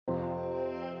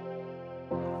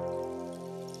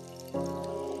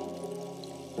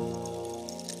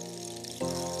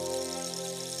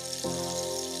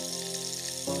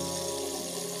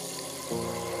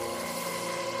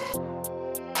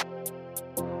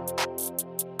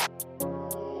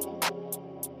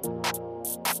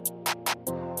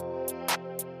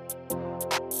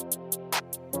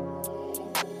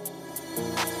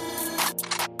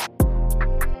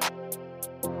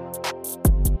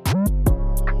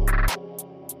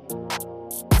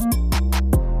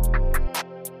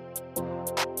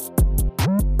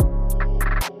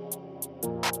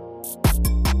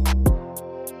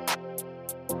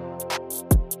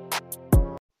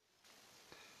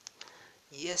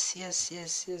Yes,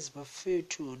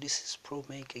 Bafetu. This is Pro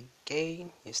Make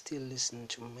again. You're still listening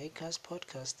to Maker's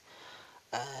podcast.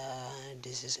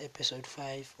 This is episode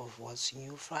 5 of What's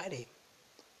New Friday.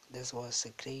 This was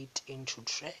a great intro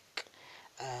track.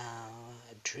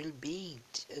 Drill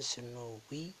beat. As you know,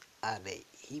 we are the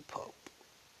hip hop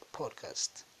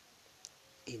podcast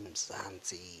in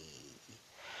Mzansi.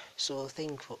 So,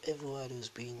 thank you for everyone who's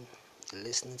been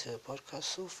listening to the podcast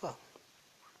so far.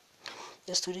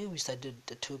 Yesterday we started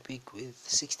the topic with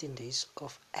 16 days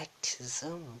of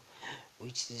activism,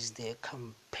 which is the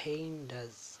campaign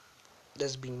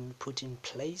that's been put in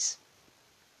place,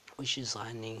 which is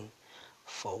running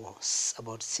for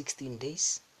about 16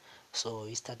 days. So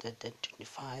we started the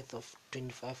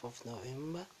 25th of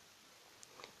November.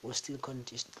 We'll still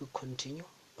continue,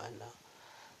 but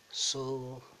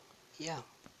so yeah.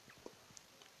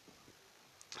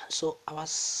 So I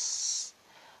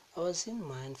was in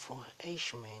mind for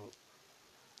Ashman.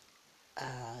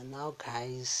 Now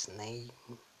guy's name,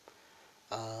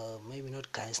 maybe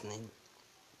not guy's name.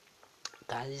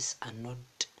 Guys are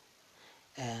not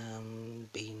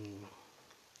being,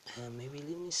 maybe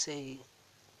let me say,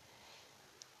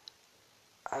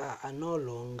 are no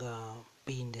longer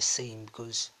being the same,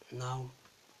 because now,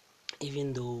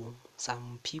 even though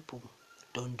some people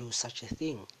don't do such a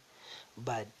thing,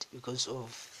 but because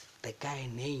of the guy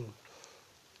name,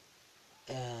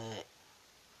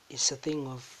 it's a thing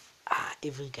of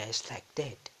every guy is like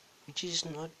that, which is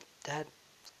not that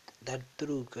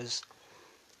true, because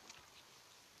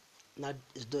not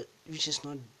which is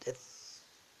not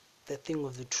the thing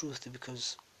of the truth,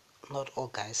 because not all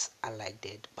guys are like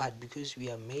that, but because we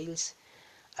are males,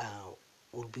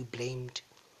 will be blamed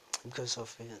because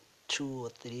of 2 or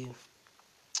 3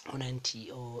 or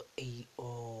 90 or 8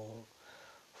 or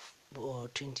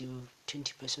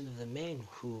 20% of the men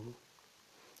who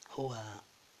are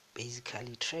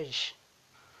basically trash.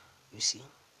 You see,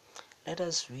 let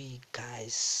us, we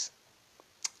guys,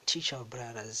 teach our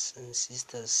brothers and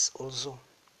sisters also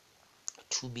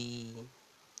to be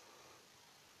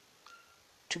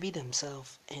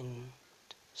themselves, and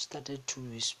started to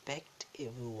respect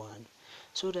everyone,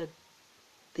 so that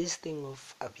this thing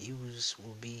of abuse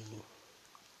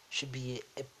should be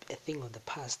a thing of the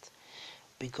past.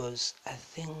 Because I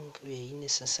think we're in a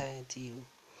society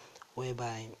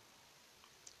whereby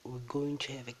we're going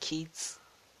to have a kids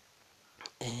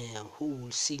who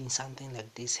will see something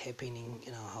like this happening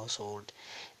in our household.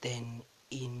 Then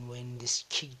when this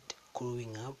kid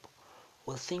growing up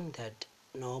will think that,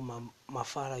 no, my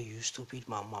father used to beat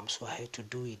my mom, so I had to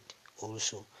do it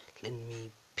also. Let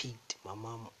me beat my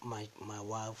mom, my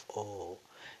wife, or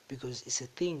because it's a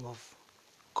thing of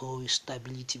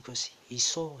stability, because he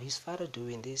saw his father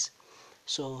doing this,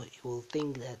 so he will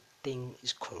think that thing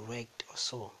is correct or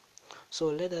so. So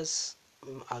let us,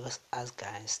 as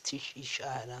guys, teach each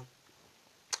other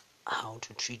how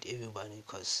to treat everybody,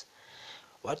 because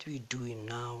what we're doing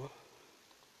now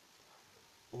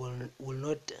will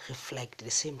not reflect at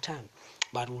the same time,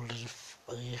 but will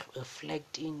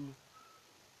reflect in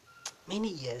many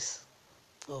years,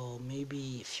 or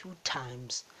maybe a few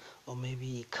times, or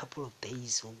maybe a couple of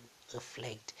days will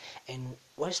reflect. And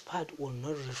worst part will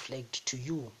not reflect to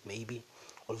you, maybe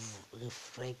will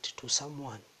reflect to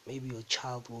someone. Maybe your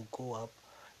child will grow up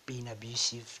being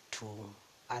abusive to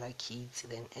other kids,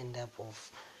 then end up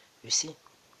of, you see.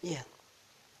 Yeah,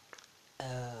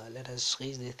 let us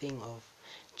raise the thing of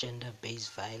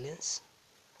gender-based violence.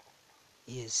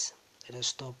 Yes, let us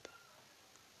stop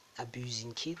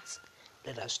abusing kids,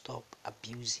 let us stop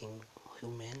abusing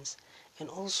humans, and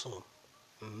also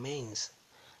men's,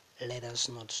 let us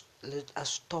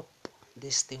stop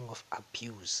this thing of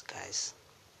abuse, guys.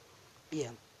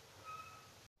 Yeah.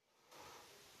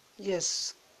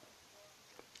 Yes.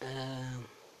 um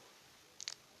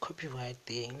Copyright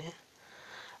thing.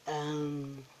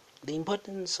 The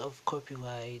importance of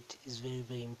copyright is very,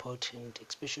 very important,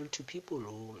 especially to people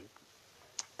who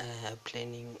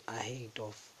planning ahead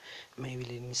of, maybe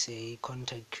let me say,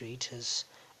 content creators,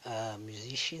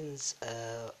 musicians,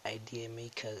 idea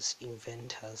makers,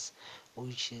 inventors,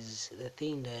 which is the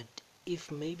thing that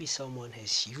if maybe someone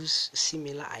has used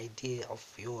similar idea of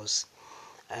yours,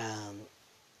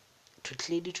 to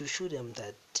clearly to show them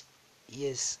that,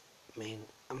 yes, man,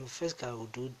 I'm the first guy who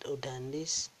done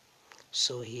this,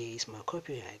 so here is my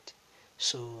copyright.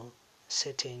 So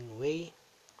certain way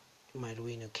you might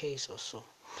win a case or so.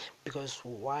 Because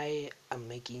why I'm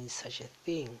making such a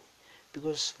thing,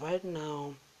 because right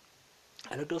now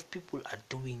a lot of people are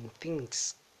doing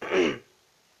things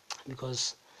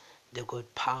because they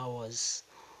got powers.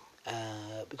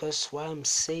 Because why I'm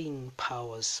saying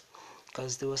powers,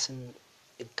 because there was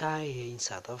a guy here in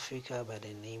South Africa by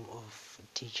the name of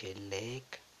DJ Leg.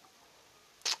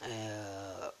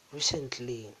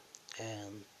 Recently,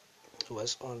 he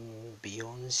was on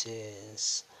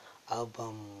Beyonce's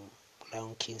album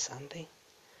Lion King something,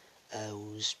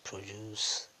 who's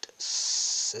produced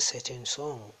a certain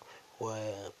song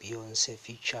where Beyonce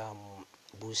featured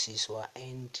Busiswa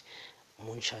and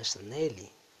Munchas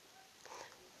Nelly.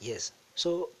 Yes,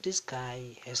 so this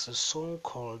guy has a song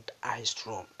called Ice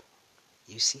Drop.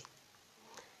 You see,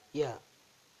 yeah.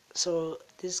 So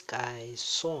this guy's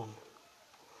song,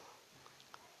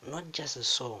 not just a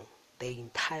song, the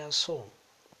entire song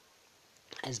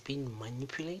has been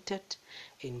manipulated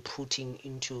and putting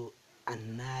into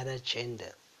another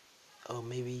gender, or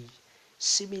maybe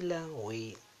similar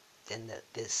way than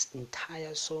this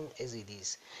entire song as it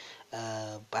is,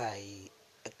 by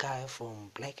a guy from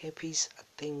Black Eyed Peas. I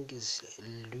think is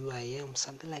Lil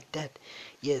something like that.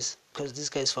 Yes, because this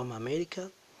guy is from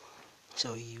America,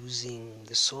 so using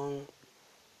the song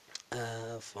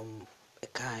from a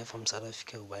guy from South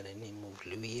Africa by the name of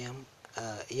Liam.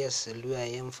 Yes,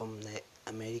 Liam from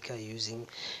America using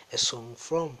a song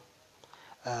from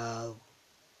uh,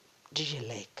 DJ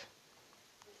Lake.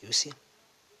 You see,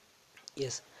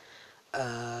 yes,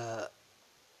 uh,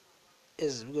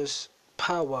 yes, because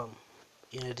power.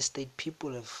 United States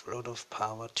people have a lot of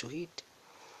power to it.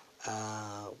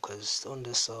 Because on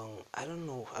the song, I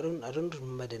don't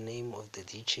remember the name of the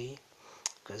DJ,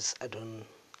 because I don't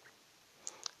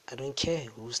care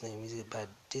whose name is it, but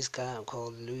this guy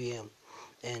called Liam,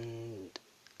 and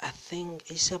I think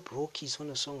A$AP Rocky is on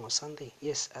the song or something.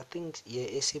 Yes, I think yeah,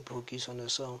 A$AP Rocky is on the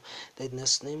song. The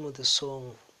name of the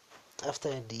song after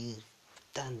they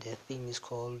done their thing is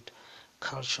called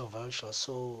Culture Vulture.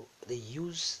 So they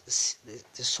use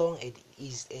the song as it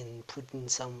is and putting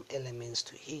some elements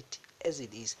to it as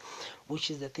it is, which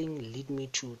is the thing lead me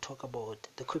to talk about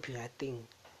the copyright thing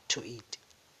to it.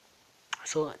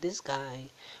 So this guy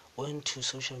went to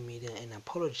social media and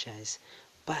apologized,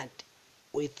 but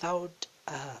without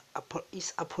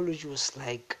his apology was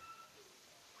like,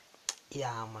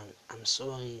 yeah man, I'm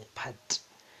sorry, but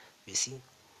you see,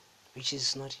 which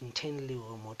is not intended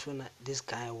or Motona. This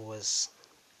guy was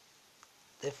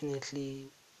definitely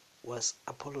was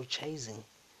apologizing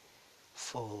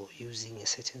for using a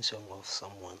certain song of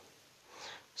someone.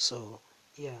 So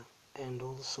yeah, and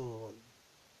also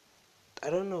I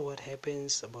don't know what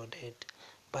happens about that,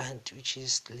 but which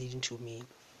is leading to me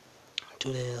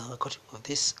to the recording of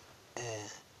this uh,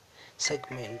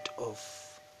 segment of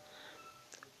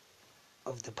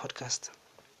the podcast,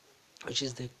 which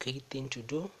is the great thing to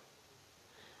do.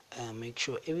 Make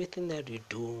sure everything that we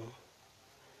do,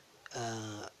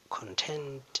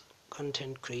 content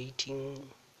creating,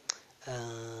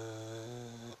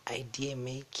 idea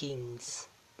makings,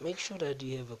 make sure that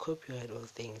you have a copyright of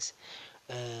things,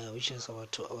 which is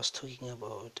what I was talking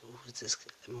about with this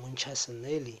Munchas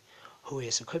Nelly, who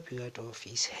has a copyright of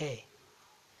his hair.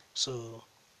 So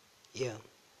yeah,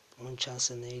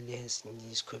 Munchas Nelly has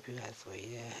his copyright for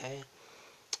his hair.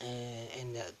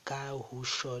 And the guy who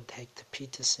shot Hector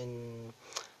Peterson,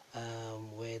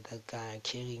 where the guy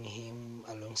carrying him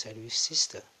alongside with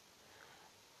sister,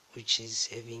 which is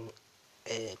having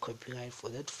a copyright for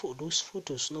that. For those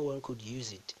photos, no one could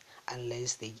use it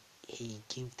unless he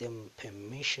give them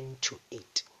permission to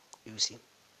it. You see,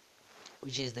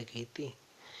 which is the great thing.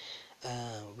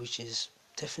 Which is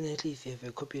definitely, if you have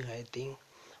a copyright thing,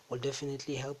 will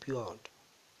definitely help you out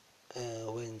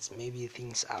when maybe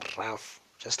things are rough,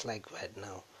 just like right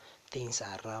now. Things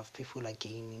are rough. People are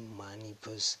gaining money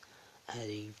because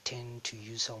they tend to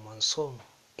use someone's song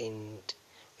and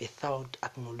without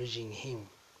acknowledging him.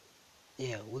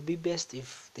 Yeah, would be best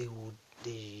if they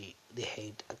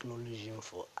had acknowledged him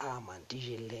for man,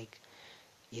 DJ Leg,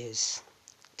 yes,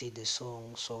 did the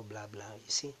song, so blah blah.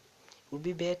 You see, it would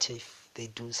be better if they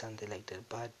do something like that.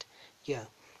 But yeah,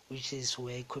 which is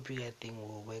where copyright thing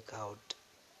will work out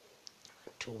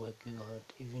to work you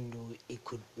out. Even though it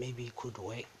could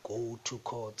work, go to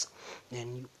court,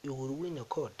 then you will win a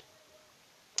court.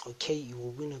 Okay, you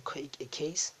will win a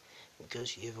case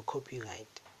because you have a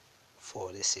copyright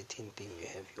for the certain thing. You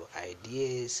have your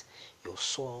ideas, your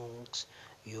songs,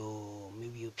 your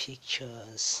maybe your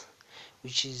pictures,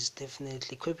 which is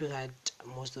definitely copyright.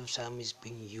 Most of the time is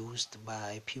being used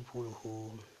by people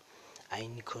who are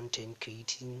in content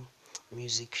creating,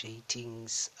 music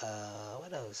creatings,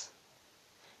 what else,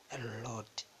 a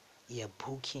lot, yeah,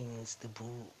 bookings, the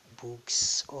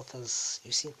books, authors,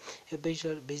 you see,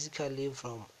 basically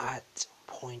from art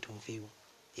point of view.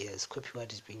 Yes,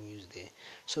 copyright is being used there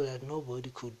so that nobody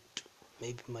could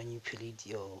maybe manipulate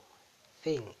your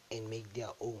thing and make their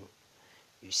own,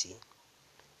 you see.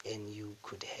 and you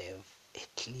could have a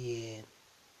clear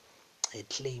a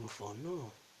claim for.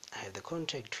 No, I have the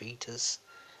contract treatise,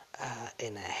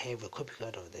 and I have a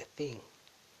copyright of the thing,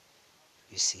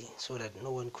 you see, so that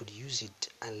no one could use it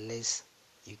unless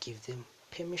you give them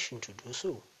permission to do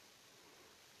so,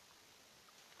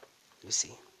 you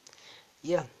see.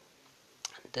 Yeah,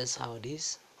 that's how it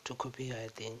is to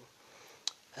copyright thing.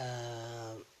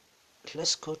 uh,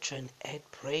 let's go to an ad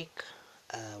break.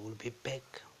 We'll be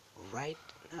back right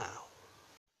now.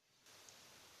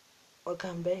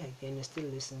 Welcome back again. You're still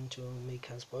listening to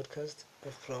Maker's podcast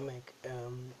of Promac.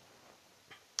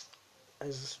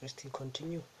 As we still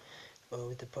continue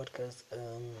with the podcast,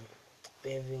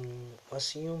 we're having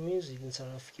what's new music in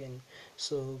South African.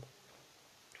 So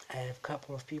I have a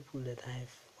couple of people that I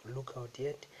have looked out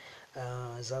yet.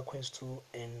 Zakwestu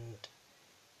and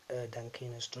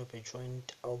Duncan has dropped a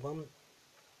joint album,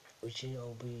 which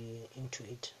I'll be into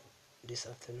it this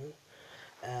afternoon.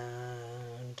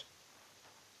 And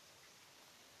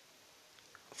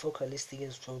Focalistic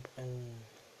has dropped an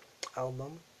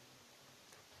album.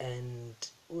 And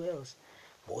who else?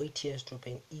 Boyti has dropped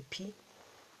an EP,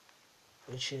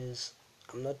 which is,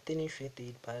 I'm not finished with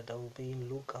it, but I will be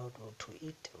lookout to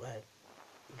it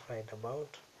right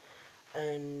about.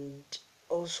 And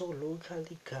also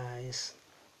locally, guys,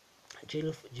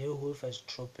 Wolf has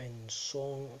dropped a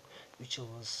song which I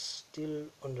was still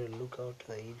on the lookout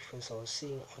for it, because I was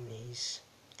seeing on his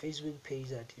Facebook page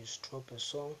that he's dropped a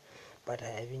song, but I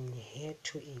haven't heard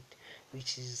to it,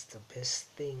 which is the best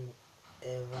thing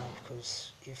ever,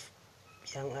 because if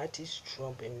young artists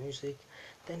drop in music,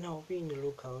 then I'll be in the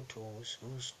lookout to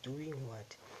who's doing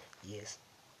what. Yes,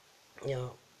 yeah.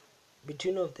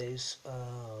 Between of those,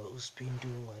 who's been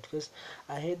doing what? Because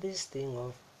I had this thing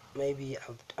of maybe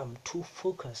I'm too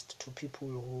focused to people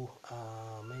who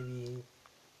maybe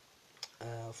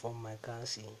from my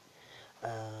country.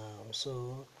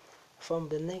 So from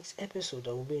the next episode,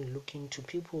 I will be looking to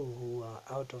people who are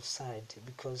out of sight,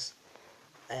 because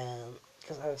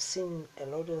I've seen a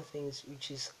lot of things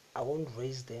which is I won't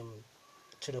raise them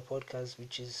to the podcast,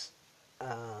 which is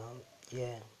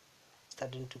yeah,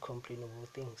 starting to complain about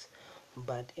things.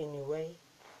 But anyway,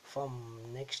 from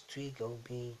next week I'll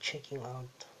be checking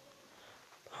out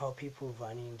how people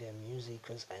running their music,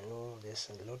 because I know there's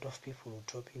a lot of people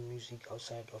dropping music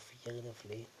outside of Yellow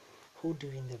Flay who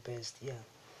doing the best. Yeah,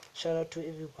 shout out to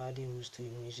everybody who's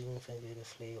doing music in Yellow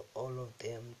Flay, all of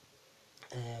them.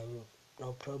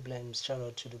 No problems. Shout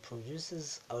out to the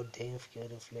producers out there in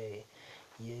Yellow Flay.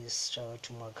 Yes, shout out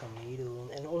to Marcamido,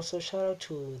 and also shout out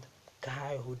to the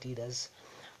guy who did us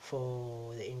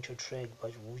for the intro track,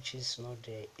 but which is not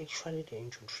actually the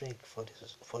intro track for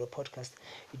the podcast.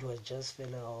 It was just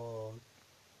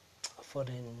for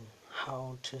the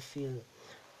how to feel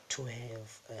to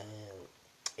have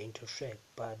intro track.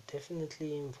 But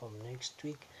definitely from next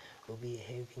week we'll be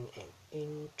having an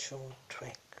intro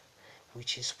track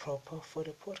which is proper for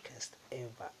the podcast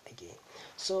ever again.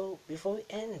 So before we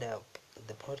end up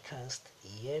the podcast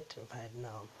yet right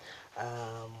now,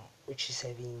 which is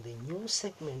having the new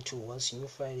segment to What's New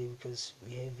Friday, because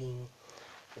we're having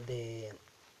the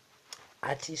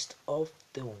artist of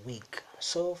the week.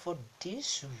 So for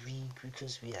this week,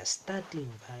 because we are starting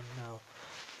right now,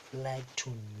 I'd like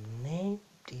to name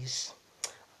this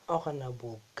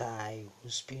honorable guy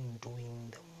who's been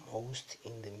doing the most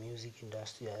in the music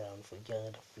industry around for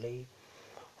Garrett Flay,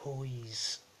 who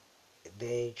is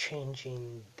there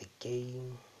changing the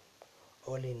game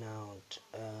all in out.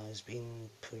 Has been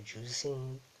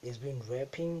producing, has been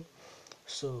rapping.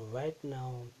 So right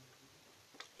now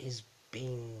he's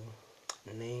been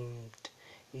named,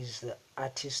 is the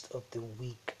artist of the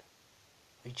week,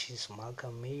 which is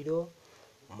Malcolm Mado,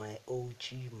 my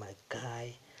OG, my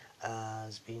guy.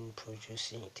 Has been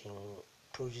producing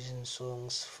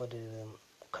songs for the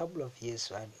couple of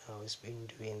years right now. He's been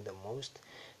doing the most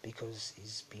because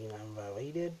he's been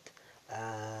underrated.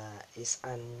 It's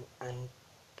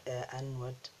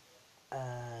what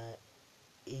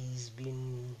he's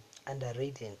been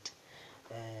underrated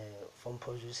from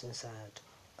producing side.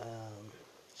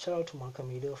 Shout out to Malcolm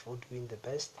for doing the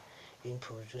best in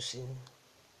producing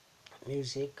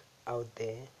music out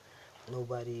there.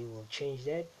 Nobody will change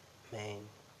that, man.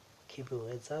 Keep your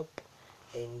heads up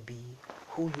and be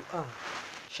who you are.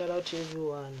 Shout out to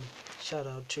everyone. Shout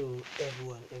out to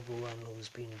everyone who's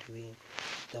been doing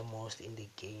the most in the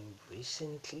game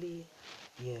recently.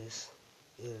 Yes,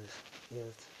 yes,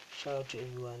 yes. Shout out to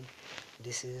everyone.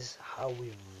 This is how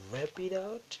we wrap it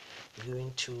out. We're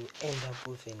going to end up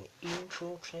with an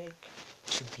intro track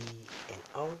to be an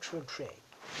outro track.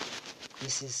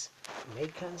 This is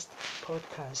Makers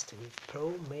Podcast with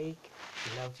Pro Make.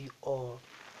 Love you all.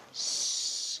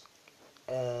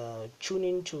 Tune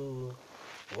in to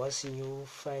What's New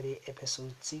Friday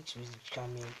episode 6, which is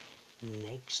coming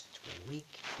next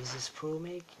week. This is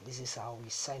ProMake. This is how we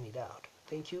sign it out.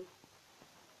 Thank you.